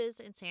 forces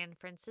in San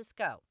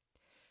Francisco.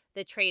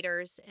 The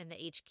traitors in the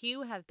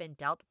HQ have been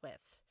dealt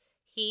with.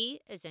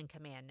 He is in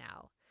command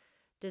now.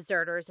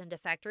 Deserters and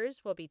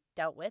defectors will be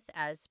dealt with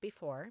as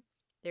before.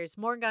 There's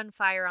more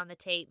gunfire on the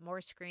tape, more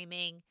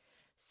screaming,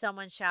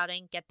 someone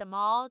shouting, "Get them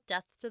all,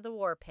 death to the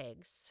war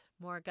pigs."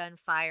 More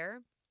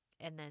gunfire,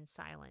 and then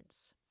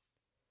silence.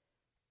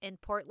 In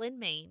Portland,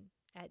 Maine,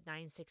 at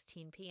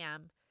 9:16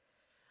 p.m.,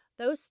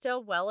 those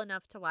still well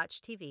enough to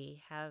watch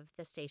TV have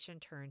the station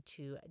turned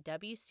to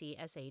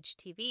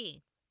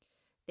WCSH-TV.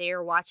 They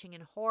are watching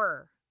in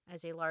horror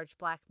as a large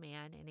black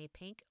man in a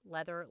pink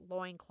leather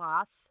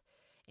loincloth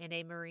and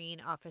a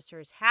Marine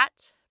officer's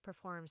hat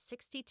performs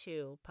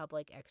 62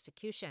 public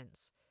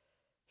executions.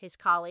 His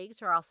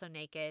colleagues are also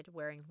naked,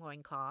 wearing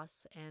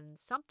loincloths, and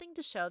something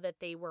to show that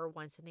they were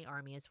once in the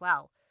Army as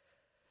well.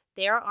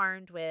 They are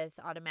armed with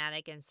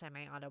automatic and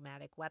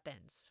semi-automatic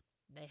weapons.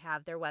 They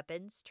have their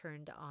weapons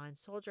turned on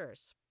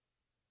soldiers.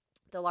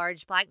 The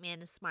large black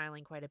man is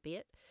smiling quite a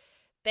bit.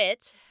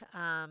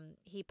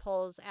 He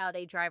pulls out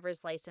a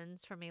driver's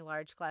license from a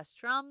large glass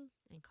drum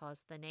and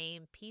calls the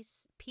name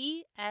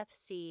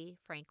PFC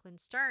Franklin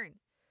Stern.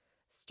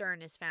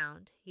 Stern is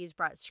found. He's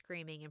brought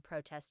screaming and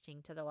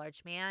protesting to the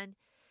large man.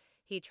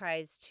 He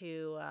tries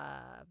to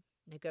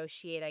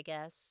negotiate, I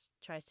guess,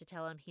 tries to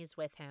tell him he's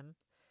with him.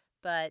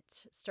 But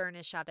Stern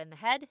is shot in the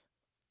head.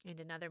 and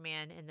another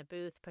man in the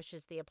booth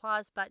pushes the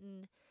applause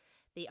button.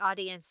 The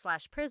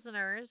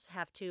audience/prisoners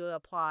have to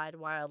applaud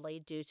wildly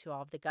due to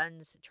all of the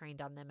guns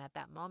trained on them at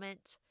that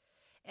moment.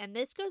 And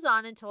this goes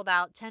on until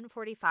about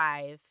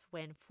 10:45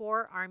 when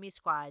 4 Army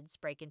squads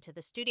break into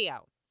the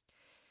studio.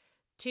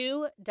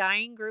 2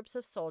 dying groups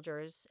of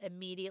soldiers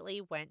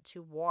immediately went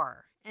to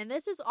war. And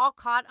this is all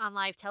caught on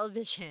live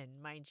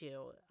television, mind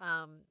you.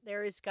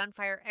 There is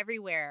gunfire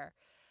everywhere.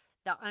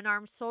 The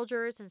unarmed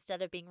soldiers,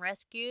 instead of being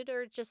rescued,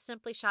 are just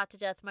simply shot to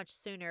death much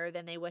sooner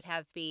than they would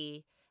have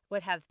been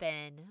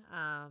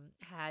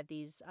had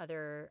these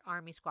other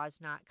army squads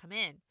not come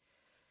in.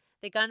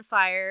 The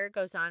gunfire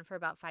goes on for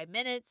about 5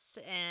 minutes,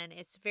 and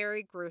it's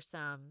very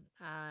gruesome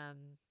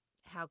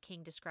how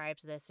King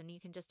describes this. And you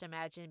can just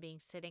imagine being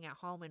sitting at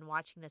home and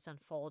watching this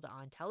unfold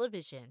on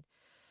television.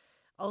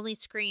 Only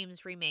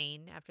screams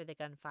remain after the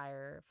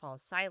gunfire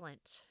falls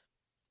silent.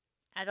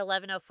 At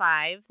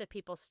 11:05, the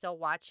people still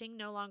watching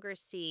no longer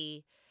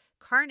see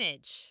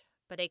carnage,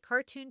 but a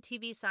cartoon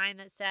TV sign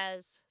that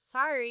says,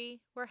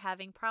 "Sorry, we're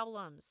having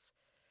problems."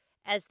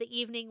 As the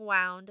evening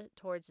wound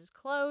towards its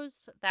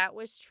close, that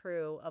was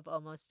true of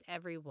almost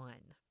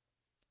everyone.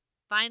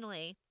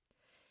 Finally,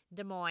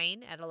 Des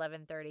Moines at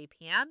 11:30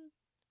 p.m.,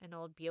 an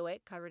old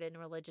Buick covered in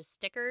religious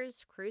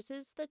stickers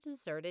cruises the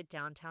deserted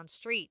downtown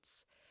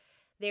streets.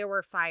 There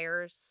were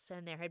fires,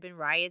 and there had been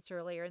riots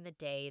earlier in the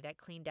day that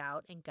cleaned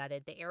out and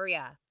gutted the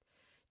area.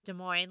 Des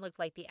Moines looked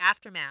like the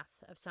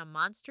aftermath of some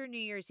monster New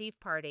Year's Eve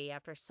party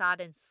after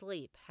sodden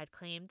sleep had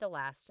claimed the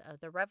last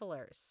of the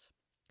revelers.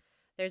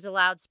 There's a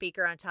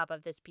loudspeaker on top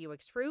of this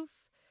Buick's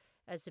roof.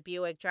 As the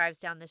Buick drives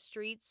down the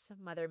streets,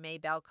 Mother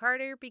Maybelle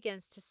Carter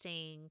begins to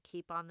sing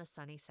 "Keep on the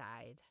Sunny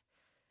Side."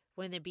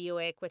 When the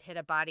Buick would hit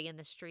a body in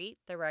the street,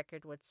 the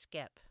record would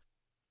skip.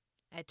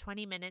 At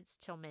 20 minutes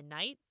till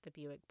midnight, the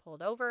Buick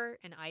pulled over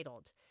and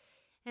idled.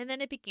 And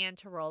then it began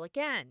to roll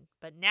again,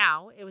 but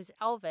now it was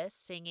Elvis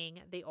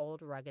singing "The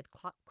Old Rugged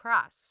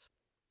Cross."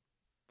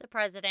 The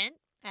president,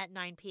 at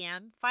 9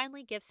 p.m.,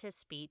 finally gives his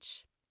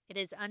speech. It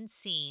is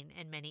unseen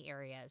in many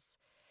areas.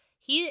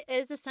 He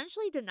is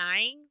essentially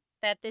denying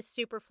that this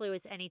superflu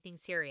is anything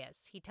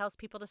serious. He tells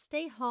people to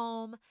stay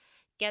home,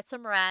 get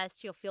some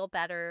rest, you'll feel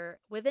better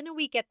within a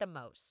week at the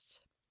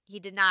most. He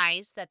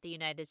denies that the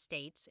United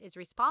States is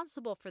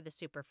responsible for the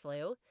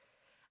superflu.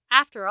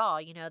 After all,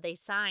 they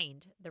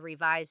signed the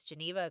revised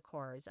Geneva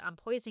Accords on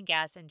poison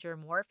gas and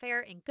germ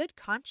warfare in good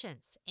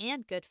conscience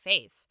and good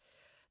faith.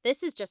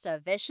 This is just a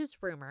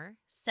vicious rumor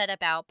set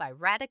about by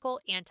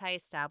radical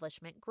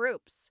anti-establishment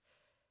groups.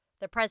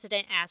 The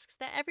president asks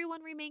that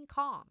everyone remain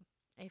calm.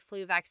 A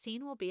flu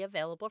vaccine will be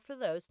available for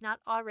those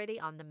not already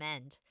on the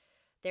mend.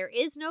 There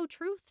is no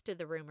truth to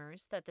the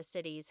rumors that the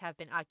cities have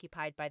been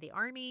occupied by the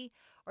army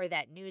or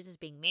that news is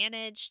being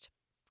managed.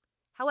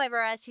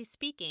 However, as he's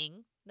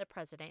speaking, the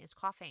president is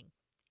coughing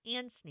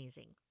and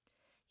sneezing.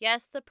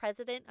 Yes, the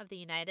president of the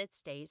United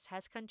States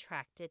has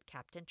contracted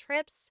Captain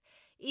Trips,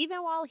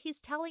 even while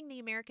he's telling the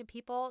American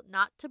people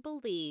not to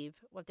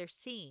believe what they're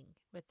seeing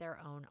with their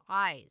own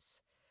eyes.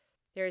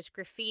 There's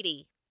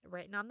graffiti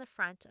written on the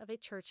front of a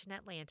church in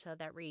Atlanta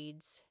that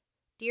reads,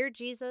 "Dear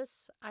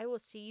Jesus, I will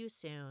see you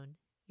soon.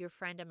 Your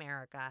friend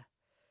America.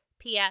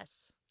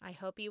 P.S. I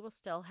hope you will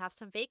still have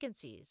some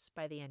vacancies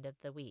by the end of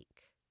the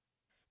week."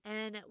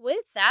 And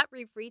with that,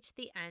 we've reached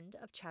the end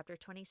of chapter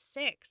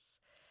 26.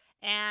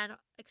 And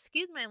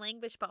excuse my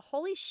language, but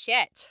holy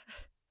shit.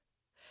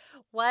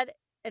 What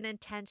an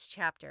intense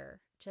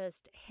chapter.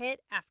 Just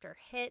hit after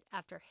hit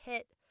after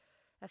hit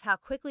of how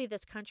quickly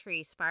this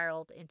country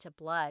spiraled into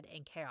blood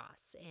and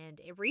chaos. And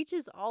it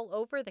reaches all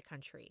over the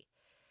country.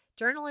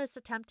 Journalists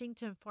attempting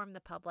to inform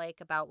the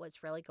public about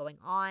what's really going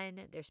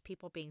on. There's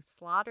people being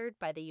slaughtered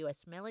by the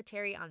U.S.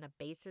 military on the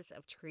basis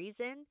of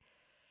treason.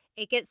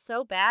 It gets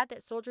so bad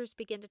that soldiers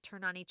begin to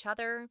turn on each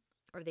other,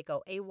 or they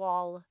go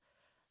AWOL.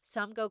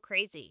 Some go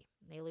crazy.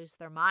 They lose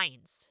their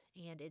minds.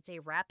 And it's a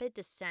rapid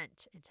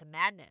descent into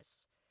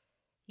madness.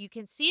 You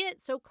can see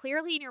it so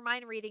clearly in your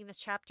mind reading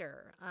this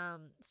chapter.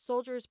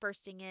 Soldiers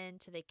bursting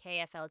into the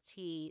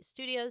KFLT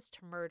studios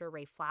to murder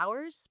Ray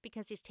Flowers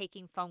because he's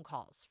taking phone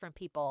calls from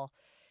people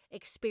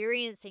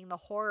experiencing the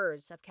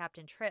horrors of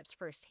Captain Trips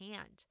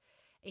firsthand.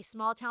 A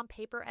small-town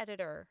paper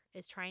editor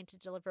is trying to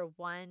deliver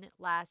one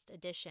last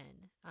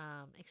edition,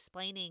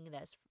 explaining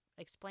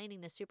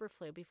the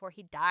superflu before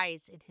he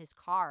dies in his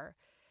car.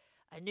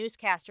 A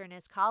newscaster and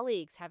his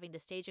colleagues having to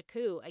stage a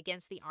coup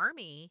against the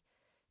army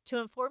to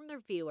inform their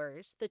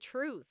viewers the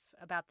truth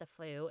about the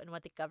flu and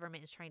what the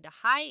government is trying to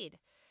hide.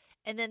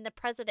 And then the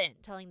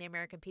president telling the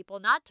American people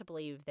not to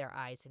believe their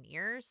eyes and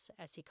ears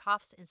as he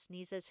coughs and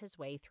sneezes his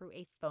way through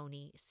a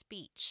phony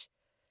speech.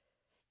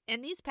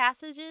 And these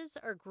passages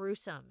are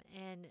gruesome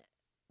and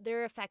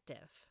they're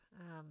effective.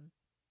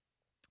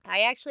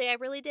 I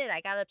really did.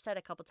 I got upset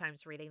a couple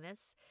times reading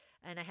this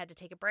and I had to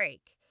take a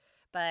break.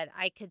 But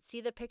I could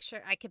see the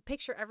picture. I could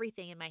picture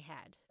everything in my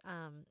head.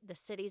 The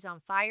city's on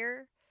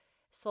fire,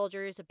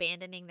 soldiers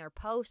abandoning their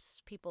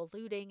posts, people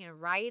looting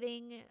and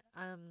rioting.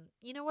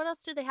 What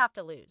else do they have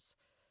to lose?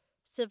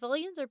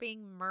 Civilians are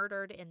being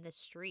murdered in the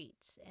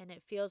streets, and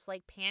it feels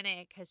like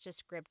panic has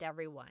just gripped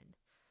everyone.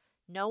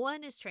 No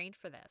one is trained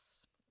for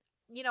this.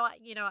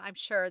 I'm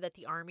sure that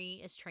the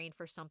army is trained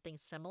for something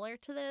similar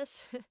to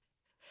this,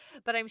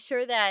 but I'm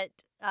sure that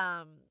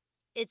um,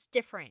 it's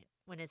different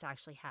when it's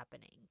actually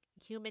happening.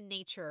 Human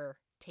nature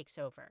takes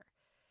over.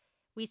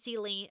 We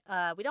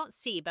don't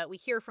see, but we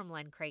hear from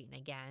Len Creighton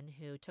again,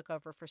 who took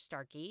over for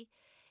Starkey.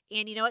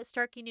 And you know what?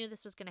 Starkey knew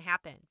this was going to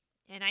happen.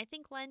 And I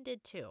think Len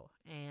did too.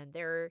 And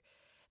there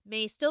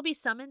may still be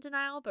some in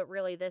denial, but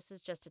really this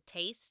is just a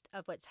taste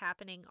of what's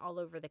happening all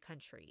over the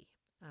country.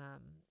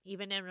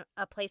 Even in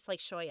a place like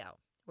Shoyo,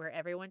 where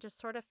everyone just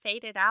sort of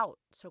faded out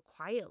so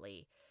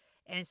quietly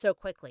and so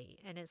quickly.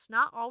 And it's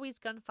not always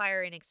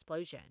gunfire and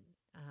explosion.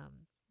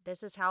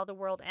 This is how the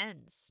world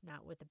ends,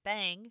 not with a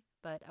bang,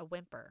 but a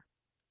whimper.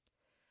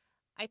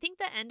 I think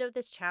the end of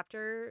this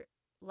chapter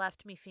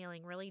left me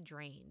feeling really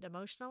drained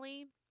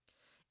emotionally,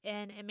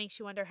 and it makes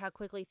you wonder how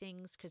quickly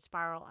things could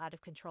spiral out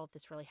of control if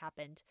this really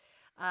happened.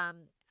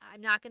 I'm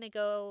not going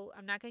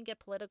to get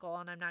political,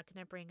 and I'm not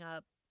going to bring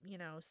up,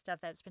 stuff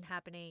that's been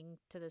happening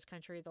to this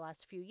country the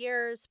last few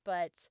years,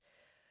 but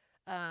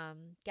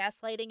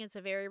gaslighting is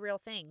a very real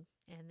thing,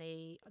 and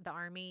the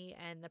army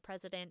and the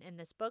president in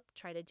this book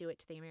try to do it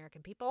to the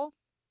American people.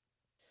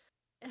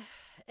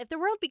 If the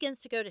world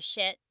begins to go to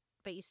shit,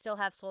 but you still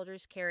have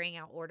soldiers carrying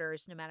out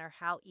orders no matter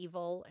how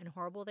evil and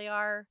horrible they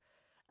are,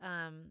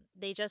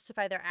 they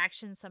justify their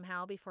actions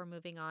somehow before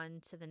moving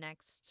on to the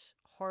next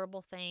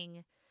horrible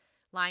thing,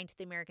 lying to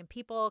the American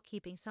people,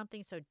 keeping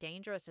something so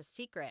dangerous a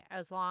secret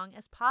as long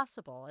as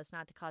possible as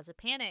not to cause a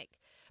panic.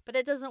 But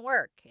it doesn't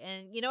work.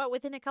 And you know what?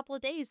 Within a couple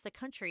of days, the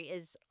country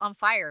is on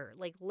fire,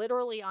 like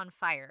literally on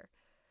fire.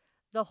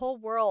 The whole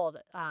world,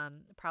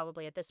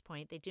 probably at this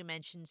point, they do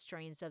mention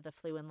strains of the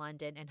flu in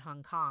London and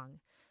Hong Kong.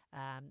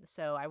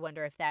 So I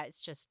wonder if that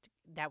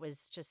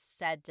was just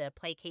said to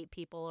placate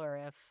people, or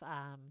if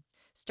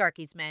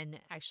Starkey's men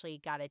actually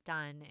got it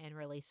done and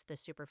released the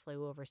super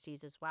flu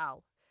overseas as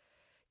well.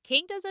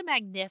 King does a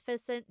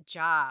magnificent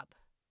job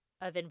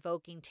of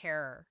invoking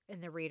terror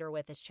in the reader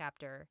with this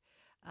chapter.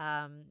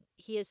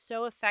 He is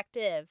so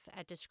effective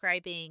at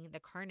describing the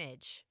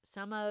carnage.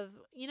 Some of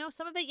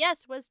it,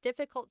 yes, was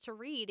difficult to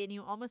read, and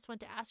you almost want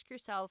to ask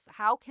yourself,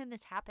 how can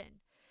this happen?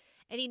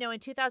 And in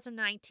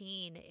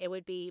 2019, it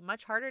would be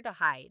much harder to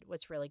hide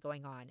what's really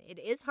going on. It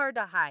is hard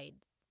to hide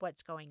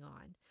what's going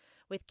on.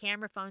 With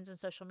camera phones and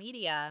social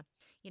media,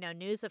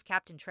 news of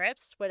Captain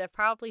Trips would have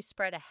probably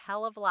spread a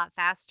hell of a lot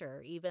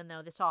faster, even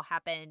though this all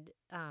happened,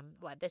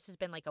 this has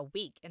been like a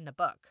week in the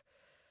book.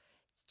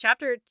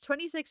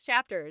 26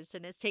 chapters,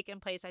 and it's taken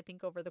place, I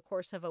think, over the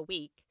course of a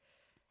week.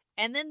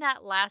 And then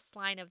that last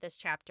line of this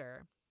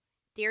chapter,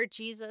 "Dear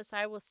Jesus,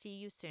 I will see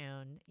you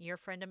soon, your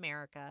friend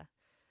America.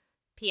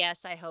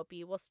 P.S. I hope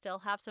you will still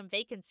have some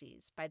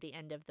vacancies by the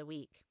end of the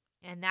week."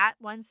 And that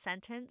one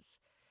sentence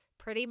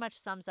pretty much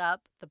sums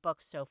up the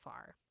book so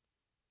far.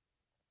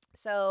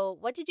 So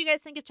what did you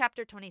guys think of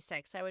chapter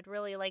 26? I would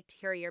really like to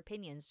hear your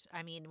opinions.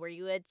 I mean, were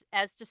you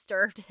as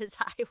disturbed as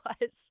I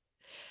was?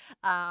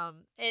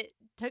 It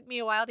took me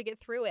a while to get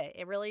through it.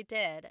 It really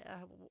did.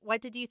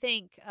 What did you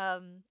think?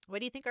 What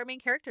do you think our main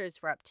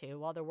characters were up to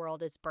while the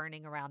world is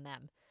burning around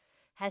them?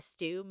 Has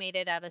Stu made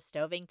it out of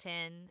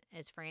Stovington?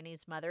 Is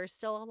Franny's mother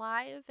still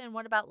alive? And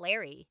what about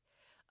Larry?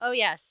 Oh,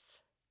 yes,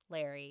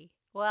 Larry.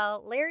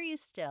 Well, Larry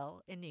is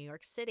still in New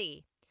York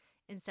City,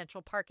 in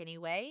Central Park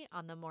anyway,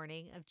 on the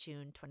morning of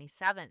June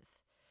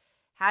 27th.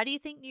 How do you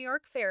think New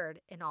York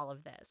fared in all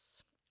of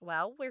this?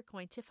 Well, we're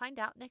going to find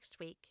out next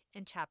week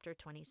in chapter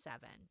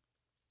 27.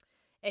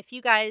 If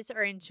you guys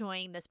are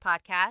enjoying this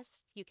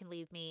podcast, you can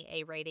leave me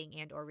a rating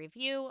and or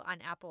review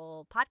on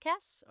Apple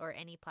Podcasts or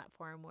any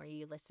platform where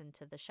you listen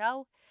to the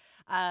show.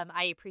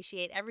 I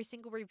appreciate every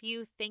single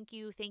review. Thank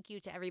you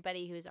to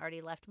everybody who's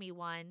already left me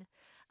one.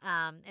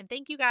 And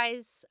thank you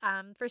guys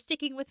for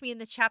sticking with me in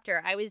this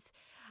chapter.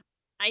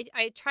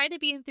 I try to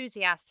be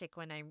enthusiastic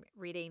when I'm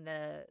reading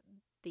the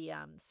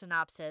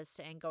synopsis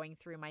and going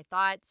through my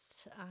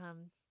thoughts.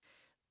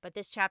 But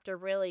this chapter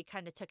really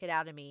kind of took it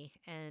out of me.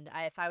 And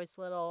if I was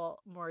a little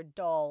more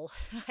dull,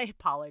 I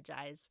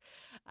apologize.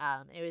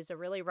 It was a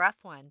really rough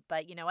one.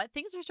 But you know what?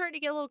 Things are starting to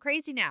get a little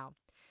crazy now.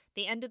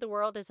 The end of the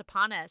world is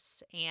upon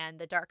us, and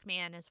the Dark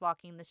Man is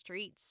walking the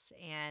streets.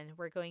 And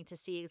we're going to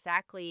see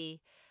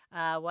exactly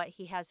what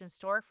he has in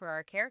store for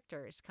our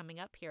characters coming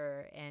up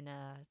here in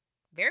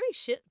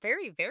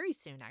very, very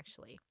soon,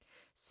 actually.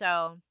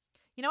 So,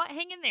 you know what?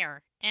 Hang in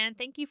there. And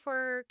thank you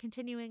for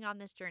continuing on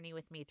this journey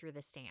with me through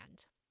The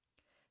Stand.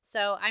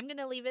 So I'm going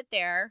to leave it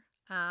there.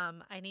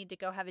 I need to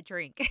go have a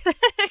drink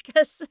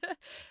because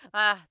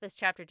this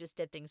chapter just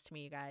did things to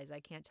me, you guys.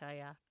 I can't tell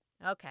you.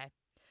 Okay.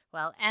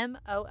 Well,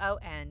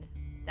 MOON.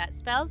 That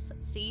spells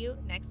see you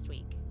next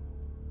week.